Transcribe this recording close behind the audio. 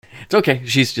It's okay.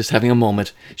 She's just having a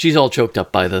moment. She's all choked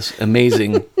up by this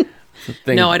amazing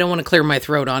thing. No, I don't want to clear my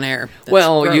throat on air. That's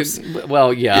gross.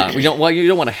 Yeah. You don't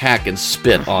want to hack and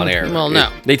spit on air. Well,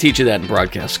 no. They teach you that in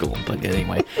broadcast school, but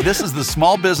anyway. This is the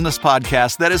small business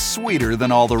podcast that is sweeter than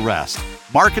all the rest.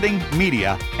 Marketing,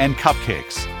 media, and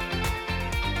cupcakes.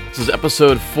 This is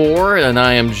episode 4, and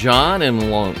I am John, and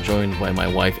joined by my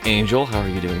wife, Angel. How are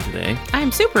you doing today?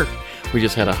 I'm super. We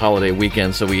just had a holiday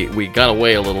weekend, so we got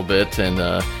away a little bit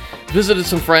and visited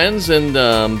some friends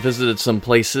and visited some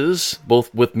places,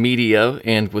 both with media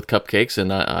and with cupcakes.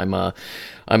 And I'm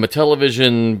a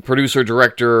television producer,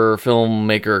 director,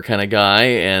 filmmaker kind of guy,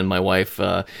 and my wife,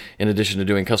 in addition to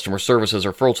doing customer service as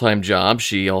her full-time job,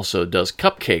 she also does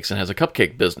cupcakes and has a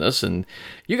cupcake business. And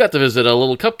you got to visit a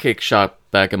little cupcake shop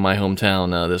back in my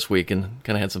hometown this week, and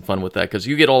kind of had some fun with that, because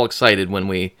you get all excited when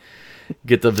we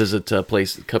get to visit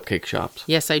cupcake shops.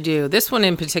 Yes, I do. This one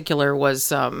in particular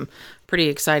was pretty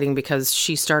exciting because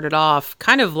she started off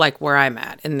kind of like where I'm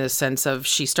at, in the sense of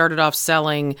she started off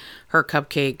selling her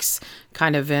cupcakes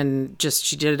kind of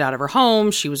she did it out of her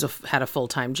home. She had a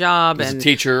full-time job. And a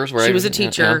teacher, right? She was a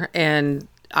teacher, and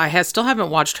I still haven't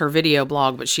watched her video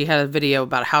blog, but she had a video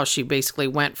about how she basically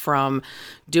went from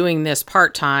doing this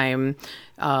part-time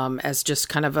as just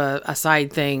kind of a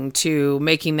side thing to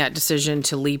making that decision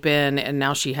to leap in. And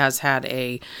now she has had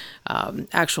a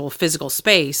actual physical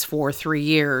space for 3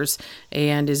 years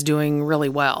and is doing really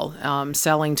well,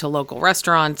 selling to local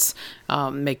restaurants,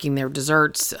 making their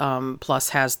desserts, plus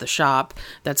has the shop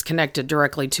that's connected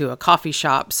directly to a coffee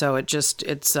shop. So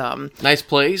it's nice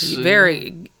place.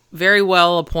 Very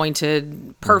well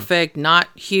appointed, perfect, not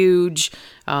huge.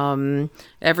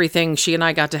 Everything. She and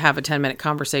I got to have a 10-minute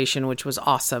conversation, which was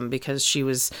awesome, because she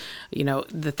was,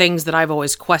 the things that I've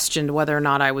always questioned whether or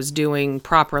not I was doing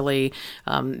properly.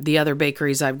 The other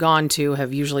bakeries I've gone to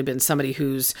have usually been somebody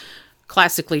who's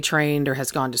classically trained or has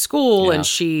gone to school, and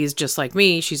she's just like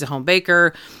me. She's a home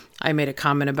baker. I made a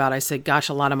comment I said, gosh,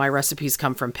 a lot of my recipes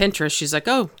come from Pinterest. She's like,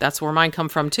 oh, that's where mine come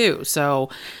from too.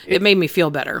 So it made me feel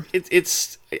better.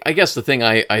 It's I guess the thing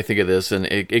I think of this, and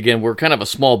again, we're kind of a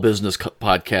small business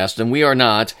podcast, and we are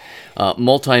not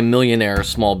multi-millionaire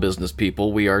small business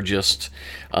people. We are just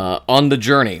on the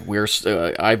journey.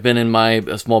 I've been in my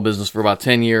small business for about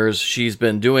 10 years. She's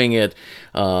been doing it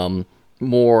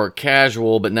more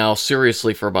casual, but now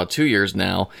seriously for about 2 years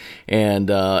now, and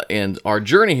our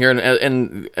journey here,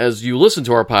 and as you listen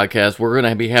to our podcast, we're going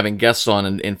to be having guests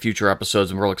on in future episodes,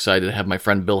 and we're real excited to have my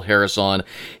friend Bill Harris on.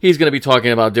 He's going to be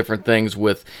talking about different things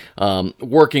with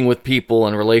working with people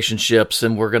and relationships,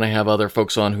 and we're going to have other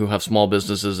folks on who have small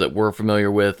businesses that we're familiar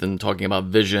with, and talking about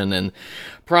vision and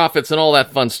profits and all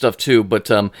that fun stuff too. But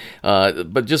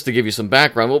just to give you some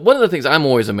background, one of the things I'm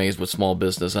always amazed with small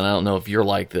business, and I don't know if you're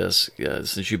like this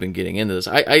since you've been getting into this,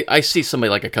 I see somebody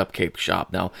like a cupcake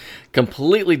shop now,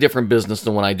 completely different business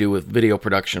than what I do with video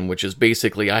production, which is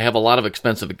basically I have a lot of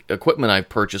expensive equipment I've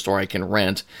purchased or I can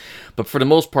rent, but for the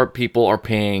most part people are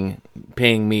paying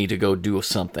me to go do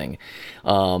something,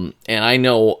 and I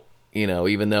know,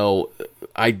 even though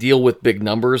I deal with big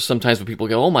numbers, sometimes when people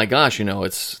go, oh my gosh,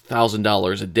 it's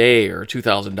 $1,000 a day or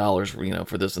 $2,000,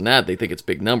 for this and that, they think it's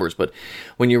big numbers. But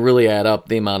when you really add up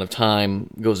the amount of time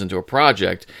goes into a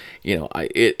project,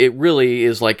 it really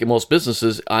is like in most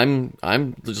businesses. I'm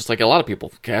just like a lot of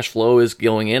people. Cash flow is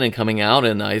going in and coming out,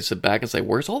 and I sit back and say,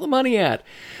 where's all the money at?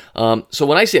 So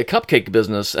when I see a cupcake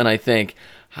business and I think,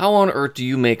 how on earth do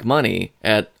you make money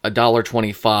at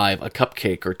 $1.25 a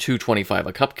cupcake or $2.25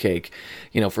 a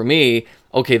cupcake? For me,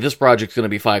 okay, this project's going to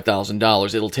be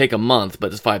 $5,000. It'll take a month,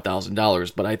 but it's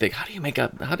 $5,000. But I think, how do you make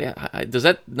up? Does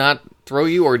that not throw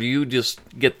you, or do you just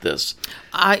get this?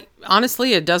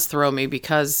 Honestly, it does throw me,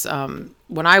 because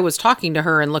when I was talking to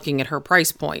her and looking at her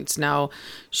price points, now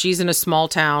she's in a small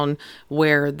town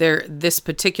where this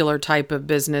particular type of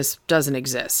business doesn't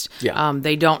exist. Yeah.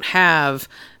 They don't have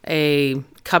a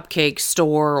cupcake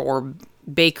store or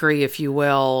bakery, if you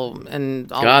will, and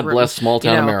God bless small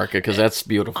town America, because that's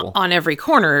beautiful. On every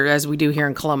corner, as we do here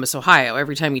in Columbus, Ohio,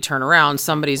 every time you turn around,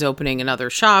 somebody's opening another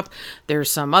shop.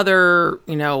 There's some other,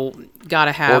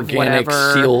 gotta have organic,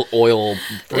 whatever seal oil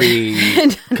free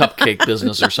cupcake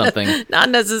business or something. Not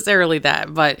necessarily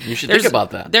that, but you should think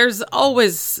about that. There's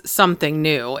always something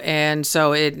new, and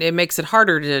so it makes it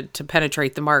harder to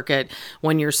penetrate the market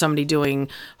when you're somebody doing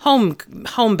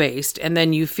home based, and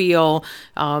then you feel,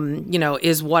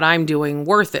 is what I'm doing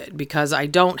worth it? Because I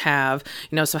don't have,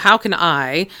 so how can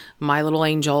I, my little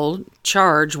angel,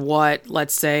 charge what,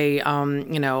 let's say,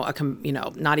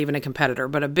 not even a competitor,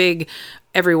 but a big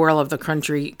everywhere of the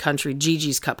country,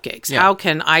 Gigi's Cupcakes. Yeah. How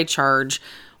can I charge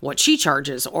what she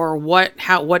charges or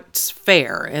what's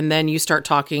fair. And then you start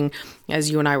talking, as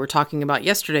you and I were talking about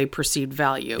yesterday, perceived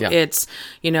value. Yeah. It's,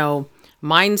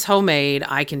 mine's homemade.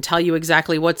 I can tell you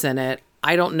exactly what's in it.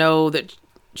 I don't know that,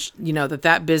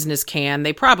 that business can.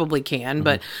 They probably can,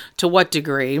 but to what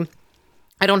degree?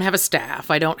 I don't have a staff.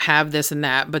 I don't have this and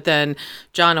that. But then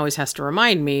John always has to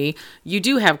remind me, you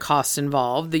do have costs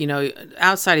involved,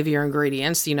 outside of your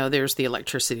ingredients. There's the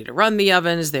electricity to run the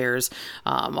ovens. There's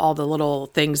all the little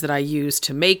things that I use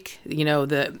to make,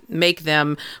 make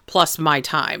them, plus my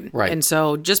time. Right. And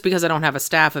so just because I don't have a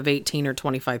staff of 18 or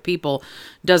 25 people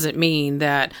doesn't mean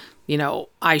that,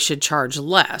 I should charge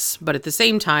less. But at the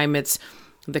same time, it's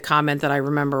the comment that I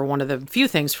remember, one of the few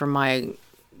things from my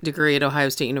degree at Ohio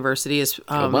State University is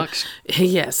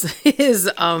yes, is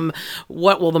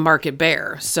what will the market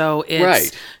bear? So it's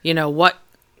right.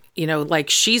 like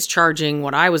she's charging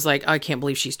what I was like, I can't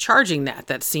believe she's charging that.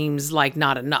 That seems like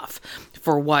not enough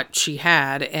for what she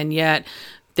had, and yet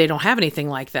they don't have anything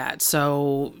like that.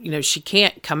 So, she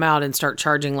can't come out and start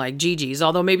charging like Gigi's,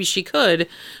 although maybe she could,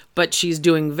 but she's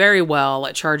doing very well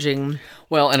at charging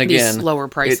and again, these lower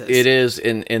prices. It is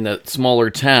in the smaller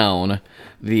town.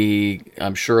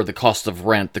 I'm sure the cost of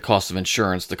rent, the cost of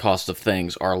insurance, the cost of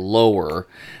things are lower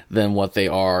than what they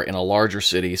are in a larger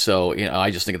city. So,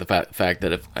 I just think of the fact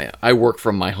that if I work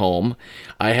from my home,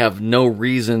 I have no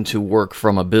reason to work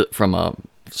from a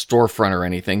storefront or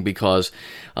anything, because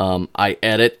I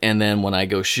edit, and then when I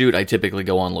go shoot, I typically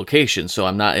go on location. So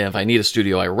if I need a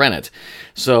studio, I rent it.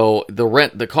 So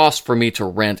the cost for me to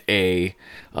rent an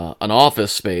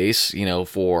office space,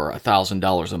 for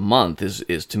 $1,000 a month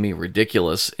is to me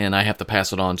ridiculous, and I have to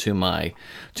pass it on to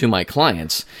my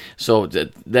clients. So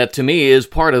that to me is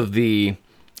part of the,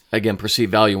 again,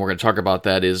 perceived value, and we're going to talk about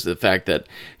that, is the fact that,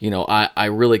 I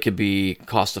really could be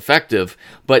cost effective,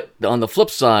 but on the flip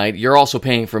side, you're also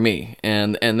paying for me.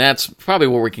 And that's probably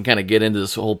where we can kind of get into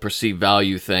this whole perceived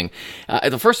value thing.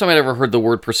 The first time I'd ever heard the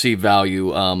word perceived value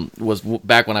was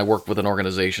back when I worked with an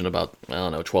organization about,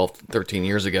 12, 13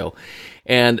 years ago.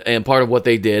 And part of what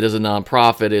they did as a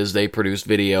nonprofit is they produced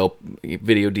video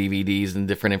DVDs and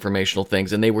different informational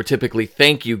things, and they were typically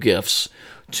thank you gifts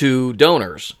to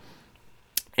donors.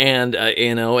 And,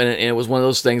 and it was one of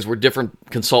those things where different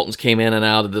consultants came in and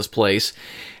out of this place.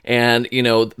 And,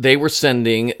 they were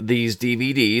sending these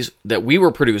DVDs that we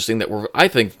were producing that were, I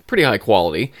think, pretty high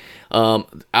quality,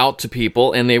 out to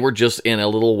people. And they were just in a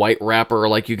little white wrapper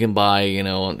like you can buy,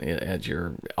 at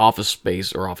your Office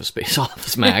Space or Office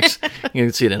Max. You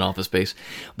can see it in Office Space.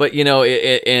 But,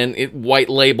 white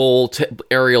label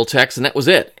Arial text, and that was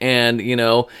it. And,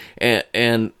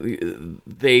 and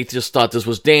they just thought this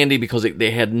was dandy because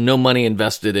they had no money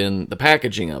invested in the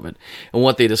packaging of it. And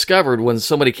what they discovered when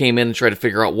somebody came in and tried to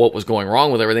figure out what was going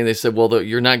wrong with everything, they said, well,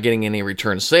 you're not getting any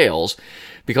return sales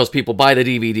because people buy the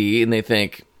DVD and they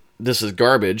think, this is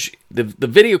garbage. The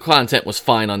video content was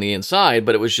fine on the inside,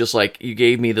 but it was just like, you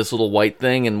gave me this little white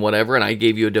thing and whatever, and I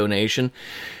gave you a donation.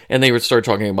 And they would start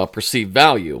talking about perceived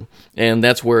value. And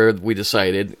that's where we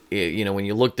decided, when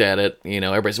you looked at it,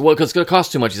 everybody said, well, because it's going to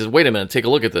cost too much. He says, wait a minute, take a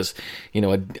look at this.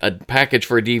 A package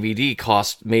for a DVD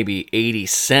costs maybe 80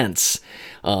 cents.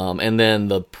 And then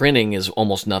the printing is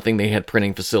almost nothing. They had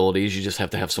printing facilities. You just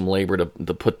have to have some labor to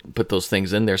put those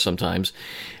things in there sometimes.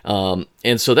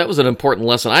 And so that was an important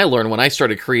lesson I learned when I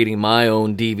started creating my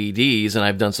own DVDs, and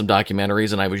I've done some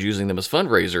documentaries, and I was using them as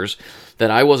fundraisers, that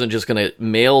I wasn't just going to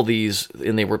mail these,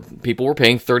 and people were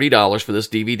paying $30 for this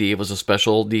DVD. It was a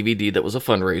special DVD that was a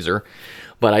fundraiser,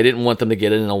 but I didn't want them to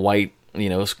get it in a white,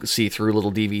 see-through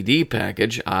little DVD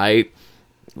package. I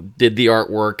did the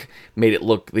artwork, made it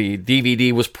look, the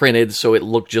DVD was printed so it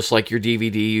looked just like your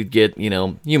DVD you'd get, you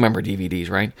remember DVDs,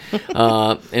 right?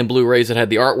 And Blu-rays, it had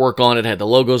the artwork on it, had the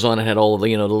logos on it, had all of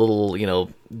the, the little,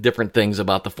 different things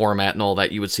about the format and all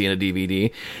that you would see in a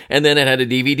DVD. And then it had a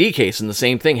DVD case, and the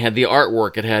same thing, had the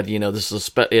artwork, it had,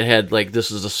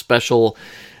 this is a special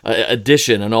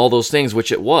edition and all those things,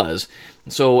 which it was.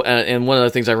 So, and one of the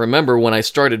things I remember when I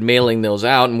started mailing those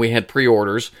out and we had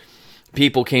pre-orders,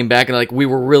 people came back and we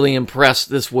were really impressed.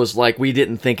 This was like, we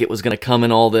didn't think it was going to come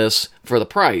in all this for the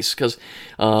price, because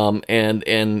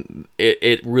and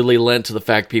it really lent to the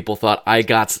fact people thought I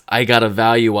got a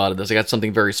value out of this. I got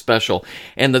something very special.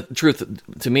 And the truth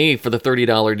to me, for the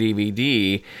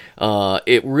 $30 DVD,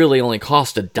 it really only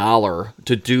cost $1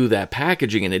 to do that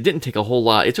packaging, and it didn't take a whole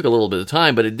lot. It took a little bit of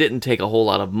time, but it didn't take a whole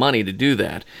lot of money to do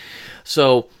that.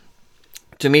 So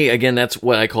to me, again, that's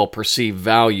what I call perceived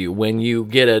value. When you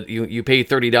get you pay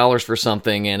 $30 for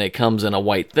something and it comes in a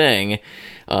white thing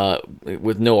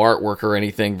with no artwork or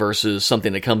anything versus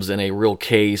something that comes in a real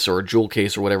case or a jewel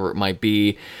case or whatever it might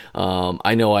be.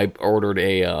 I know I ordered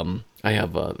I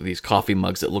have these coffee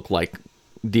mugs that look like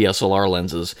DSLR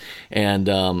lenses,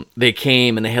 and they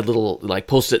came and they had little like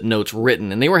post-it notes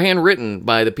written, and they were handwritten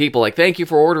by the people, like, thank you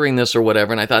for ordering this or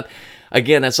whatever. And I thought,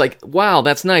 again, that's like, wow,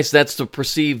 that's nice. That's the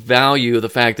perceived value of the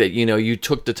fact that, you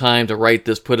took the time to write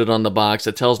this, put it on the box.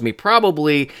 It tells me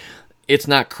probably it's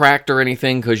not cracked or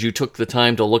anything because you took the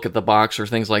time to look at the box or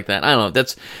things like that. I don't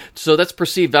know. That's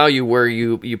perceived value, where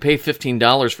you pay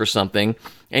 $15 for something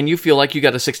and you feel like you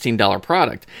got a $16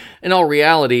 product. In all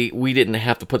reality, we didn't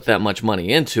have to put that much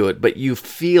money into it, but you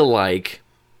feel like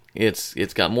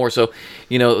it's got more. So,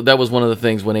 that was one of the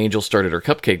things when Angel started her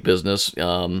cupcake business,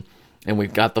 and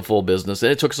we've got the full business.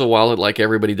 And it took us a while, like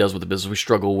everybody does with the business. We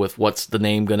struggle with what's the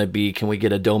name going to be? Can we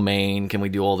get a domain? Can we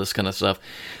do all this kind of stuff?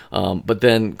 But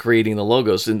then creating the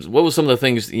logos. And what was some of the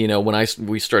things, when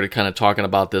we started kind of talking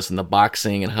about this and the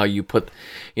boxing and how you put,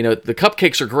 the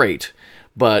cupcakes are great,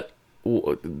 but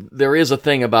there is a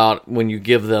thing about when you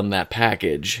give them that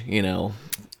package,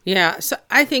 Yeah. So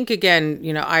I think, again,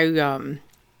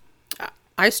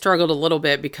 I struggled a little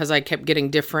bit because I kept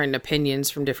getting different opinions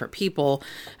from different people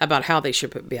about how they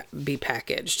should be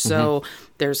packaged. So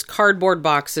there's cardboard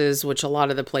boxes, which a lot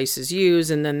of the places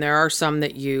use, and then there are some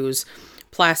that use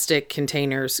plastic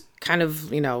containers, kind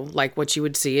of, like what you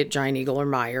would see at Giant Eagle or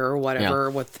Meijer or whatever,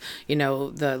 with,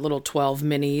 the little 12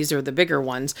 minis or the bigger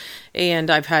ones. And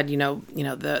I've had,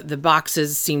 the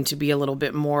boxes seem to be a little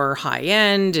bit more high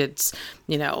end. It's,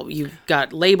 you've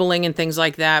got labeling and things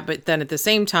like that. But then at the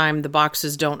same time, the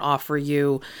boxes don't offer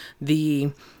you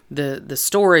the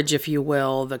storage, if you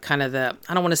will, the kind of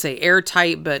I don't want to say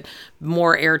airtight, but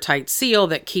more airtight seal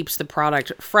that keeps the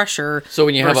product fresher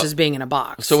versus being in a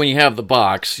box. So when you have the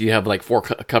box, you have like 4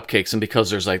 cupcakes, and because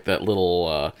there's like that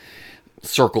little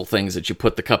circle things that you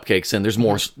put the cupcakes in,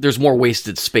 there's more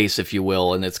wasted space, if you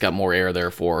will, and it's got more air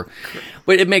therefore.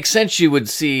 But it makes sense you would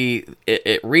see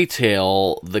at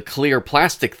retail the clear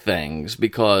plastic things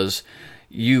because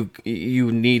you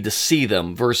need to see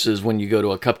them versus when you go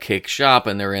to a cupcake shop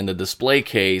and they're in the display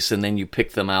case and then you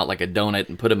pick them out like a donut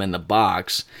and put them in the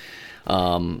box.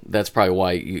 That's probably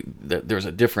why there's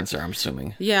a difference there, I'm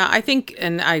assuming. Yeah, I think,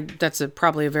 and that's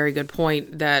probably a very good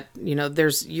point that,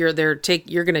 you're going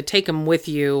to take them with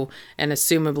you and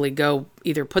assumably go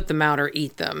either put them out or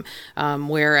eat them.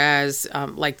 Whereas,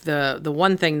 like the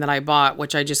one thing that I bought,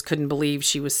 which I just couldn't believe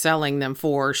she was selling them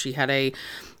for, she had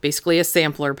basically a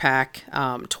sampler pack,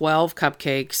 12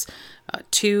 cupcakes,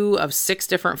 2 of 6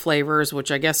 different flavors, which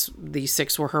I guess the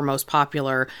 6 were her most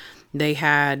popular. They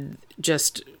had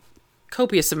just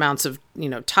copious amounts of,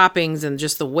 toppings and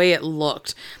just the way it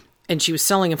looked. And she was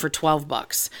selling them for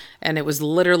 $12. And it was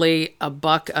literally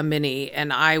 $1 a mini.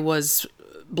 And I was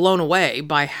blown away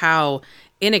by how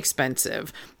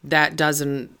inexpensive that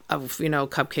dozen of,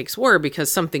 cupcakes were,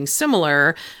 because something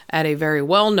similar at a very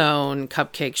well-known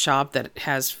cupcake shop that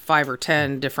has 5 or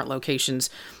 10 different locations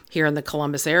here in the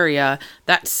Columbus area,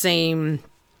 that same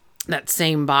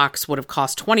box would have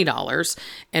cost $20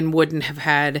 and wouldn't have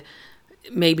had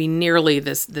maybe nearly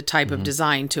the type of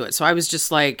design to it. So I was just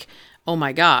like, oh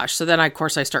my gosh. So then, of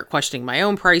course, I start questioning my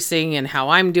own pricing and how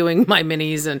I'm doing my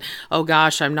minis, and oh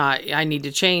gosh, I need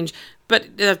to change.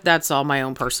 But that's all my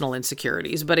own personal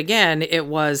insecurities. But again, it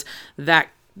was that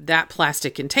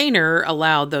plastic container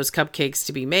allowed those cupcakes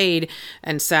to be made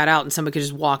and sat out, and somebody could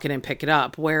just walk in and pick it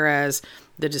up. Whereas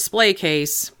the display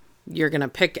case, you're going to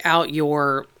pick out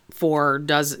your 4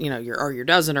 dozen, your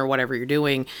dozen or whatever you're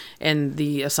doing, and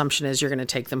the assumption is you're going to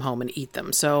take them home and eat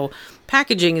them. So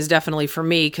packaging is definitely for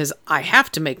me, because I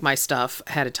have to make my stuff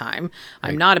ahead of time. Right.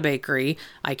 I'm not a bakery.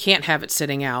 I can't have it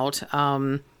sitting out.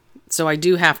 So I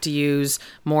do have to use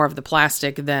more of the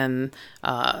plastic than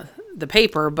the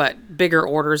paper, but bigger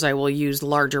orders, I will use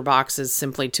larger boxes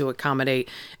simply to accommodate.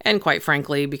 And quite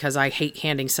frankly, because I hate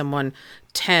handing someone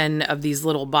 10 of these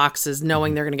little boxes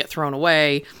knowing they're going to get thrown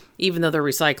away, even though they're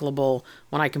recyclable,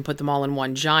 when I can put them all in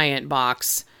one giant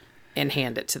box and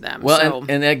hand it to them. Well,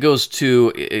 and that goes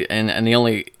to, and the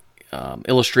only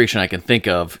illustration I can think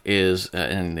of is,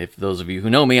 and if those of you who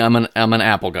know me, I'm an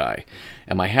Apple guy.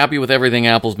 Am I happy with everything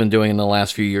Apple's been doing in the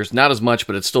last few years? Not as much,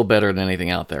 but it's still better than anything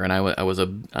out there. And I was a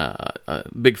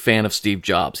big fan of Steve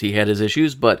Jobs. He had his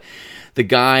issues, but the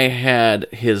guy had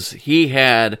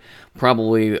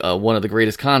probably one of the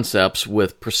greatest concepts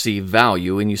with perceived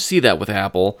value, and you see that with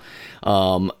Apple.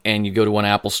 And you go to an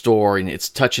Apple store, and it's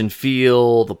touch and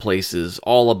feel. The place is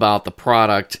all about the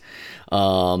product,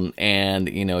 and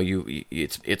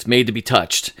it's made to be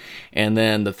touched. And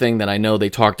then the thing that I know they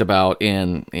talked about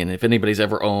in if anybody's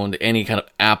ever owned any kind of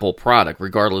Apple product,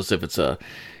 regardless if it's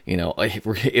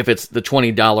if it's the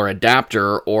 $20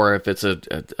 adapter or if it's a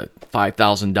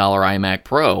 $5,000 iMac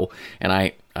Pro, and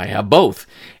I have both.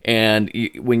 And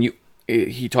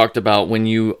he talked about when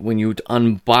you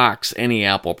unbox any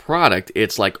Apple product,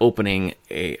 it's like opening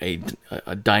a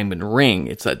diamond ring.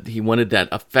 It's that he wanted that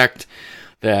effect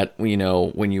that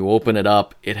when you open it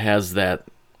up, it has that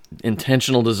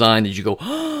intentional design that you go,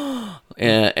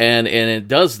 and it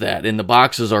does that. And the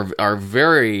boxes are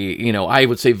very, I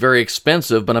would say very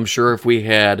expensive, but I'm sure if we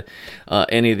had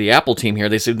any of the Apple team here,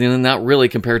 they said, not really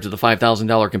compared to the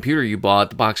 $5,000 computer you bought.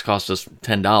 The box cost us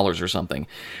 $10 or something,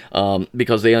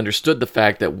 because they understood the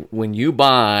fact that when you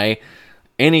buy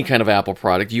any kind of Apple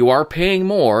product, you are paying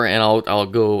more, and I'll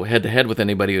go head to head with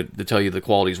anybody to tell you the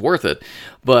quality's worth it.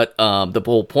 But the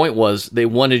whole point was they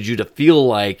wanted you to feel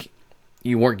like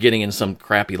you weren't getting in some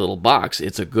crappy little box.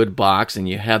 It's a good box, and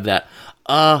you have that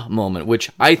moment, which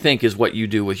I think is what you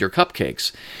do with your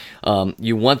cupcakes.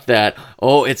 You want that,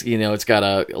 it's got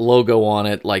a logo on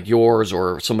it like yours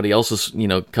or somebody else's,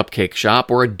 cupcake shop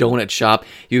or a donut shop.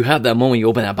 You have that moment you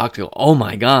open that box and go, oh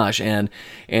my gosh. And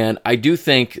I do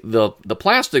think the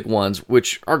plastic ones,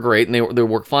 which are great and they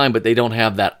work fine, but they don't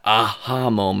have that aha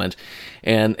moment.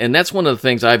 And that's one of the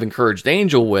things I've encouraged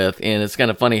Angel with, and it's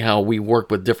kind of funny how we work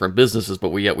with different businesses, but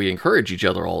we encourage each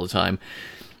other all the time,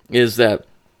 is that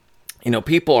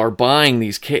people are buying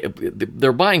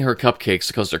they're buying her cupcakes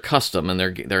because they're custom, and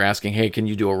they're asking, hey, can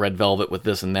you do a red velvet with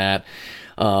this and that?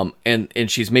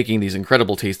 And she's making these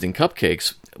incredible tasting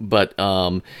cupcakes, but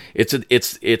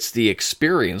it's the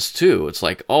experience too. It's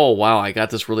like, oh wow, I got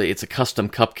this it's a custom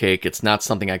cupcake. It's not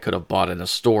something I could have bought in a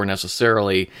store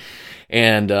necessarily.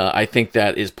 And I think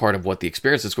that is part of what the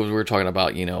experience is, because we were talking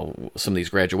about, some of these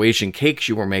graduation cakes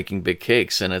you were making, big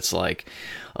cakes, and it's like,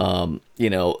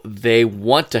 they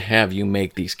want to have you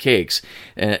make these cakes.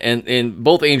 And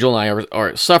both Angel and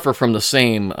I suffer from the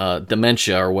same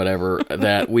dementia or whatever,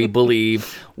 that we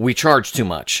believe we charge too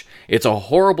much. It's a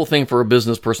horrible thing for a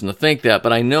business person to think that,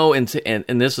 but I know, and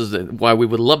this is why we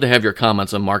would love to have your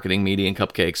comments on marketing, media, and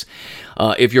cupcakes.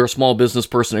 If you're a small business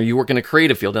person or you work in a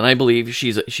creative field, and I believe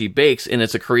she bakes, and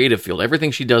it's a creative field. Everything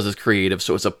she does is creative,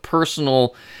 so it's a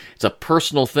personal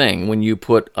thing. When you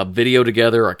put a video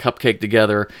together, a cupcake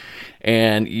together,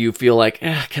 and you feel like,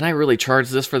 can I really charge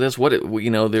this for this?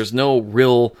 There's no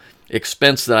real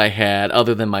expense that I had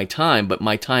other than my time, but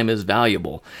my time is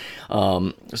valuable.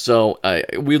 So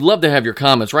we'd love to have your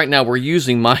comments. Right now, we're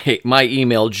using my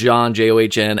email, John,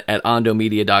 John, at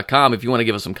ondomedia.com, if you want to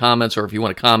give us some comments, or if you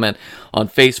want to comment on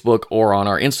Facebook or on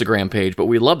our Instagram page. But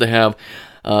we'd love to have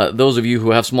those of you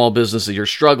who have small businesses, you're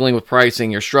struggling with pricing,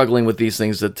 you're struggling with these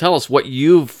things, to tell us what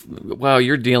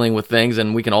you're dealing with things,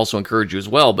 and we can also encourage you as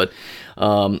well. But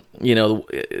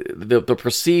the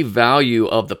perceived value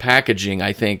of the packaging,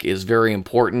 I think, is very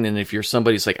important. And if you're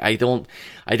somebody who's like, I don't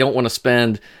want to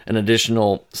spend an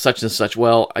additional such and such,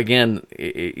 well, again,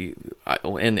 if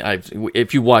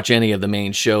you watch any of the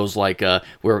main shows, like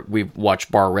where we've watched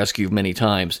Bar Rescue many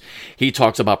times, he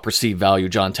talks about perceived value,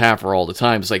 John Taffer, all the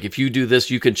time. It's like, if you do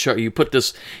this, you put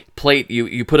this plate,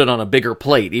 you put it on a bigger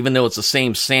plate, even though it's the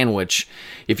same sandwich.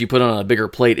 If you put it on a bigger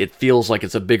plate, it feels like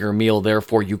it's a bigger meal,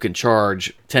 therefore you can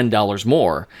charge $10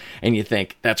 more. And you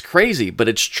think, that's crazy, but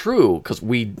it's true, because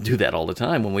we do that all the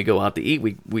time. When we go out to eat,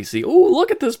 we see, oh,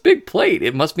 look at this big plate,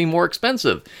 it must be more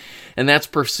expensive. And that's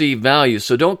perceived value.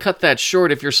 So don't cut that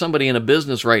short. If you're somebody in a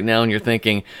business right now and you're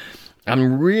thinking,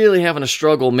 I'm really having a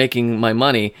struggle making my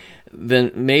money,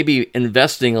 then maybe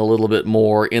investing a little bit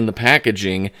more in the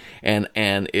packaging. And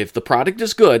if the product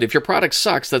is good, if your product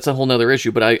sucks, that's a whole nother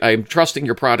issue. But I'm trusting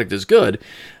your product is good.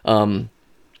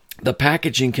 The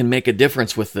packaging can make a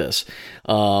difference with this.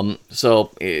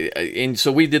 So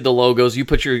we did the logos. You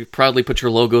proudly put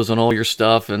your logos on all your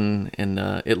stuff, and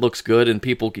it looks good. And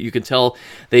people, you can tell,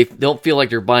 they don't feel like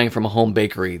they're buying from a home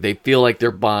bakery. They feel like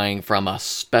they're buying from a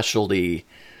specialty.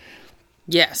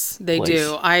 Yes, they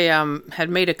do. I had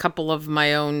made a couple of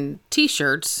my own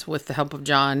T-shirts with the help of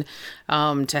John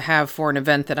to have for an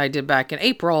event that I did back in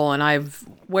April, and I've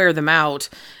wear them out.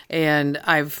 And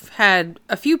I've had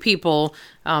a few people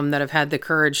that have had the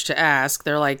courage to ask.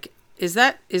 They're like, is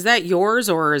that yours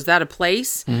or is that a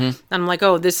place? Mm-hmm. And I'm like,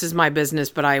 oh, this is my business,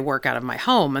 but I work out of my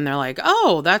home. And they're like,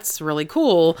 oh, that's really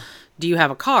cool. Do you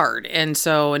have a card? And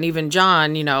even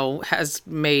John, has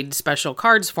made special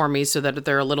cards for me so that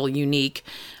they're a little unique,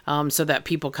 so that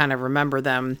people kind of remember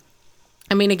them.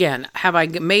 I mean, again, have I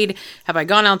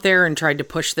gone out there and tried to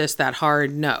push this that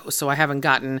hard? No. So I haven't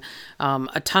gotten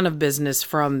a ton of business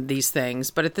from these things.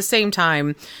 But at the same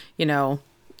time,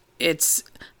 it's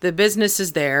the business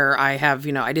is there. I have,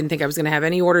 I didn't think I was going to have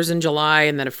any orders in July.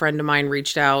 And then a friend of mine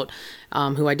reached out,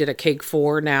 who I did a cake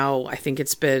for now. I think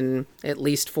it's been at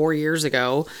least 4 years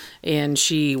ago. And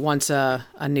she wants a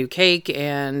new cake.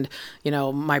 And,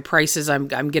 my prices,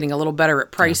 I'm getting a little better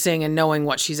at pricing and knowing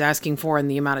what she's asking for and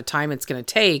the amount of time it's going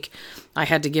to take. I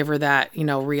had to give her that,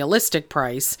 realistic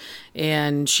price.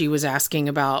 And she was asking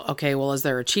about, okay, well, is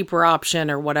there a cheaper option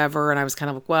or whatever? And I was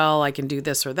kind of like, well, I can do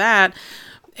this or that.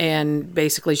 And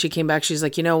basically she came back, she's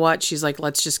like, you know what? She's like,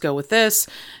 let's just go with this.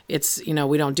 It's,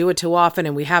 we don't do it too often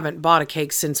and we haven't bought a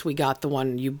cake since we got the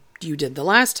one you did the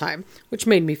last time, which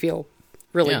made me feel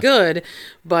really good.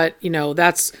 But,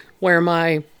 that's where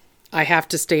I have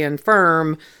to stand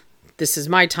firm. This is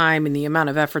my time and the amount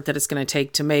of effort that it's going to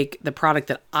take to make the product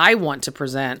that I want to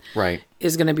present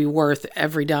is going to be worth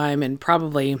every dime and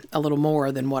probably a little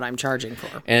more than what I'm charging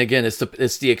for. And again,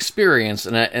 it's the experience.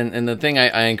 And the thing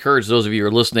I encourage those of you who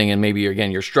are listening and maybe,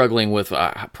 again, you're struggling with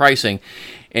pricing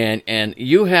and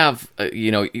you have,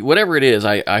 whatever it is,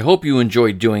 I hope you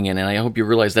enjoy doing it. And I hope you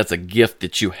realize that's a gift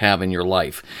that you have in your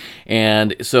life.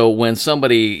 And so when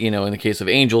somebody, in the case of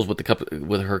Angels with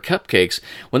her cupcakes,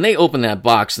 when they open that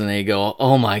box and they go,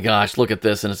 oh my gosh, look at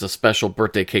this. And it's a special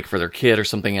birthday cake for their kid or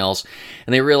something else.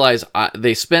 And they realize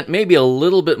they spent maybe a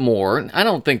little bit more. I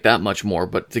don't think that much more,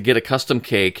 but to get a custom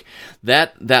cake,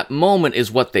 that moment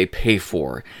is what they pay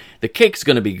for. The cake's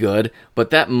going to be good,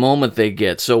 but that moment they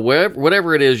get. So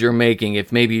whatever it is you're making,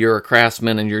 if maybe you're a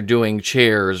craftsman and you're doing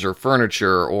chairs or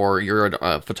furniture or you're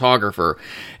a photographer,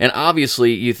 and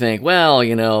obviously you think, well,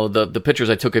 the pictures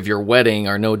I took of your wedding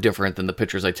are no different than the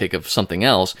pictures I take of something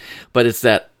else, but it's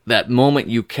that moment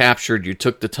you captured, you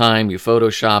took the time, you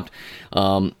photoshopped,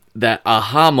 that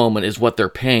aha moment is what they're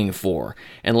paying for.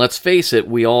 And let's face it,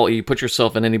 you put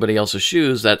yourself in anybody else's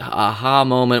shoes, that aha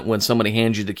moment when somebody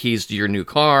hands you the keys to your new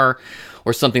car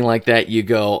or something like that, you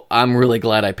go, I'm really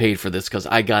glad I paid for this because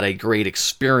I got a great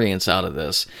experience out of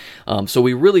this. So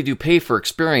we really do pay for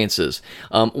experiences.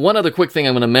 One other quick thing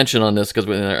I'm going to mention on this, because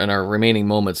in our remaining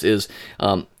moments, is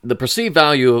the perceived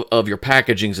value of your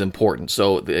packaging is important.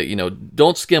 So,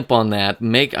 don't skimp on that.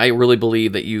 I really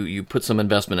believe that you put some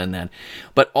investment in that.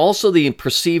 But also the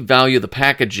perceived value of the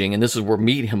packaging, and this is where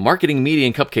marketing, media,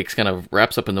 and cupcakes kind of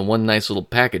wraps up into one nice little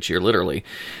package here, literally,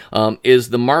 is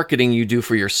the marketing you do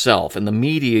for yourself and the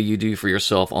media you do for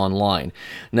yourself online.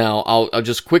 Now, I'll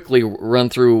just quickly run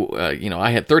through,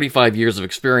 I had 35 years of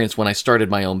experience when I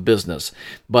started my own business.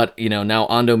 But, now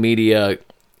Ondo Media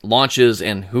launches,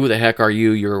 and who the heck are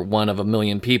you? You're one of a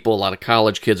million people. A lot of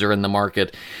college kids are in the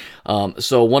market.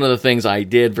 So one of the things I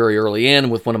did very early in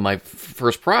with one of my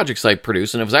first projects I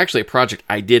produced, and it was actually a project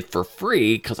I did for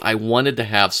free because I wanted to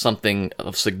have something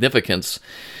of significance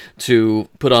to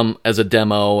put on as a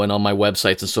demo and on my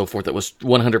websites and so forth that was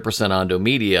 100% Ondo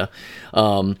Media.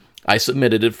 I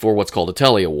submitted it for what's called a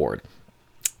Telly Award.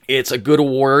 It's a good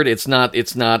award. It's not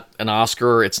an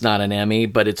Oscar. It's not an Emmy,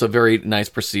 but it's a very nice,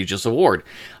 prestigious award.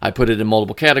 I put it in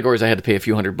multiple categories. I had to pay a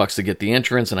few $100 to get the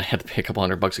entrance, and I had to pay a couple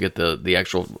 $100 to get the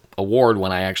actual award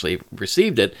when I actually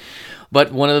received it.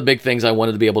 But one of the big things I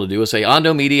wanted to be able to do is say,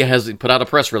 Ondo Media has put out a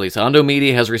press release. Ondo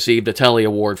Media has received a Telly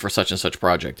Award for such and such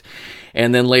project.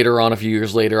 And then later on, a few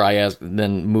years later, I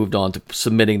then moved on to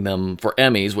submitting them for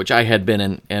Emmys, which I had been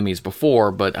in Emmys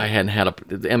before, but I hadn't had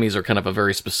the Emmys are kind of a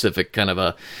very specific kind of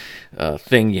a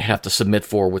thing you have to submit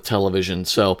for with television.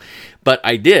 So, but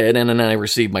I did, and then I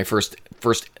received my first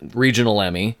regional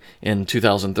Emmy in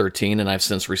 2013, and I've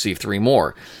since received 3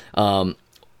 more.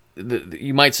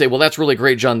 You might say, well, that's really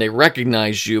great, John. They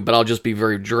recognized you, but I'll just be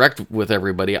very direct with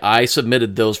everybody. I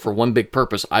submitted those for one big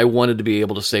purpose. I wanted to be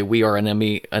able to say we are an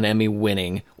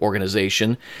Emmy-winning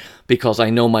organization because I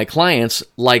know my clients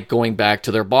like going back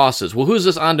to their bosses. Well, who's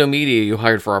this Ondo Media you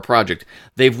hired for our project?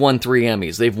 They've won 3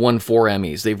 Emmys. They've won 4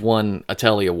 Emmys. They've won a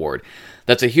Telly Award.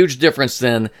 That's a huge difference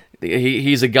than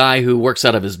he's a guy who works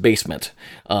out of his basement.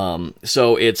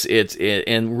 So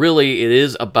and really it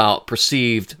is about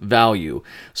perceived value.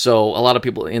 So a lot of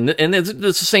people, and it's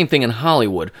the same thing in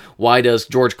Hollywood. Why does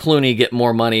George Clooney get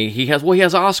more money? He has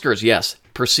Oscars. Yes.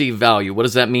 Perceived value. What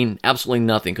does that mean? Absolutely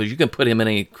nothing, because you can put him in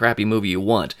any crappy movie you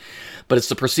want. but it's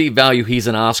the perceived value he's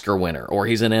an Oscar winner or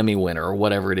he's an Emmy winner or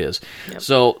whatever it is. Yep.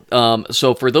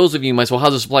 So for those of you might say, well, how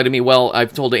does this apply to me? Well,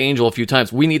 I've told Angel a few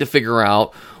times, we need to figure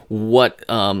out what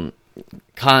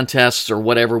contests or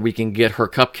whatever we can get her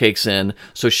cupcakes in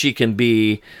so she can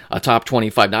be a top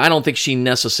 25. Now, I don't think she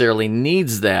necessarily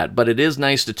needs that, but it is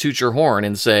nice to toot your horn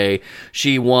and say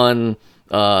she won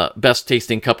best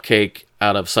tasting cupcake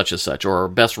out of such and such, or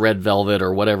best red velvet,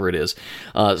 or whatever it is.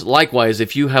 Likewise,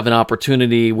 if you have an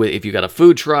opportunity, if you got a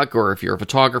food truck, or if you're a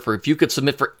photographer, if you could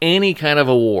submit for any kind of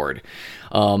award,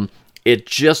 it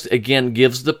just, again,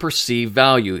 gives the perceived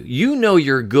value. You know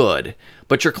you're good,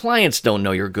 but your clients don't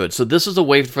know you're good. So this is a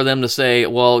way for them to say,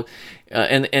 well,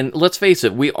 and let's face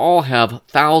it, we all have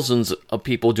thousands of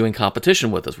people doing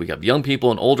competition with us. We have young people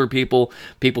and older people,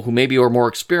 people who maybe are more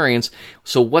experienced.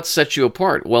 So what sets you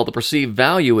apart? Well, the perceived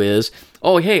value is,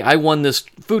 oh, hey, I won this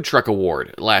food truck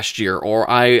award last year, or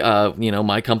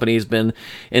my company has been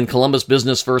in Columbus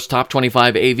Business First top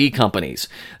 25 AV companies.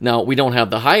 Now, we don't have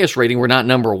the highest rating. We're not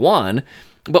number one,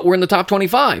 but we're in the top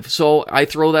 25. So I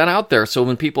throw that out there. So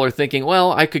when people are thinking,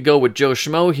 well, I could go with Joe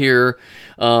Schmo here,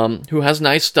 who has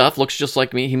nice stuff, looks just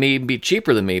like me. He may be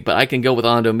cheaper than me, but I can go with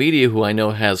Ondo Media, who I know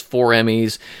has 4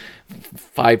 Emmys,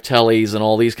 5 tellies, and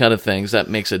all these kind of things. That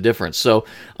makes a difference. So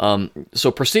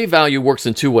perceived value works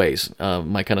in 2 ways.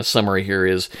 My kind of summary here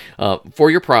is for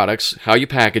your products, how you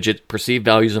package it. Perceived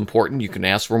value is important. You can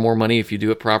ask for more money if you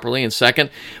do it properly. And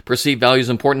second, perceived value is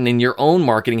important in your own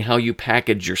marketing, how you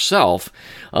package yourself.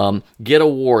 Get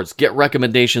awards, get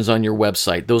recommendations on your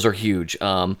website. Those are huge.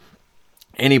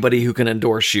 Anybody who can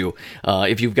endorse you.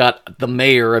 If you've got the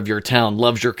mayor of your town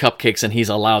loves your cupcakes and he's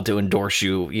allowed to endorse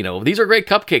you, these are great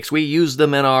cupcakes. We used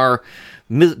them in our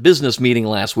business meeting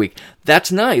last week.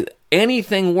 That's nice.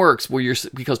 Anything works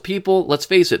because people, let's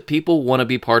face it, people want to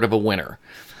be part of a winner.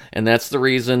 And that's the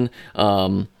reason,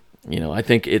 I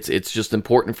think it's just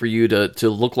important for you to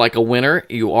look like a winner.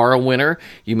 You are a winner.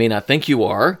 You may not think you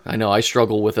are. I know I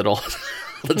struggle with it all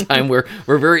the time. We're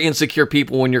very insecure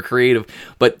people when you're creative,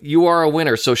 but you are a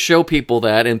winner. So show people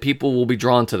that, and people will be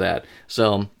drawn to that.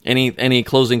 So any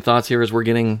closing thoughts here as we're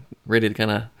getting ready to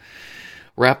kind of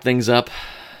wrap things up?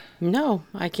 No,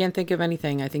 I can't think of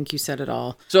anything. I think you said it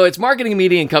all. So it's Marketing,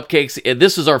 Media, and Cupcakes.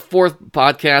 This is our 4th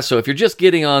podcast. So if you're just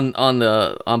getting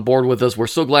on board with us, we're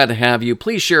so glad to have you.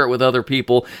 Please share it with other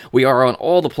people. We are on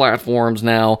all the platforms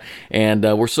now, and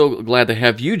we're so glad to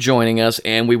have you joining us.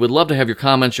 And we would love to have your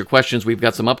comments, your questions. We've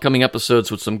got some upcoming episodes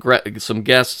with some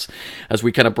guests as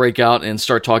we kind of break out and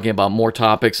start talking about more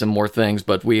topics and more things.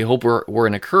 But we hope we're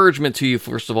an encouragement to you,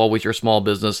 first of all, with your small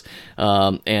business.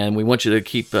 And we want you to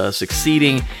keep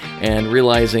succeeding and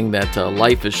realizing that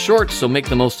life is short, so make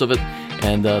the most of it.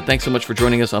 And thanks so much for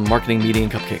joining us on Marketing, Media,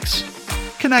 and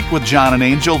Cupcakes. Connect with John and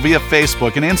Angel via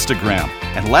Facebook and Instagram,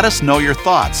 and let us know your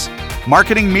thoughts.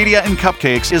 Marketing, Media, and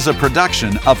Cupcakes is a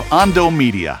production of Ondo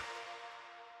Media.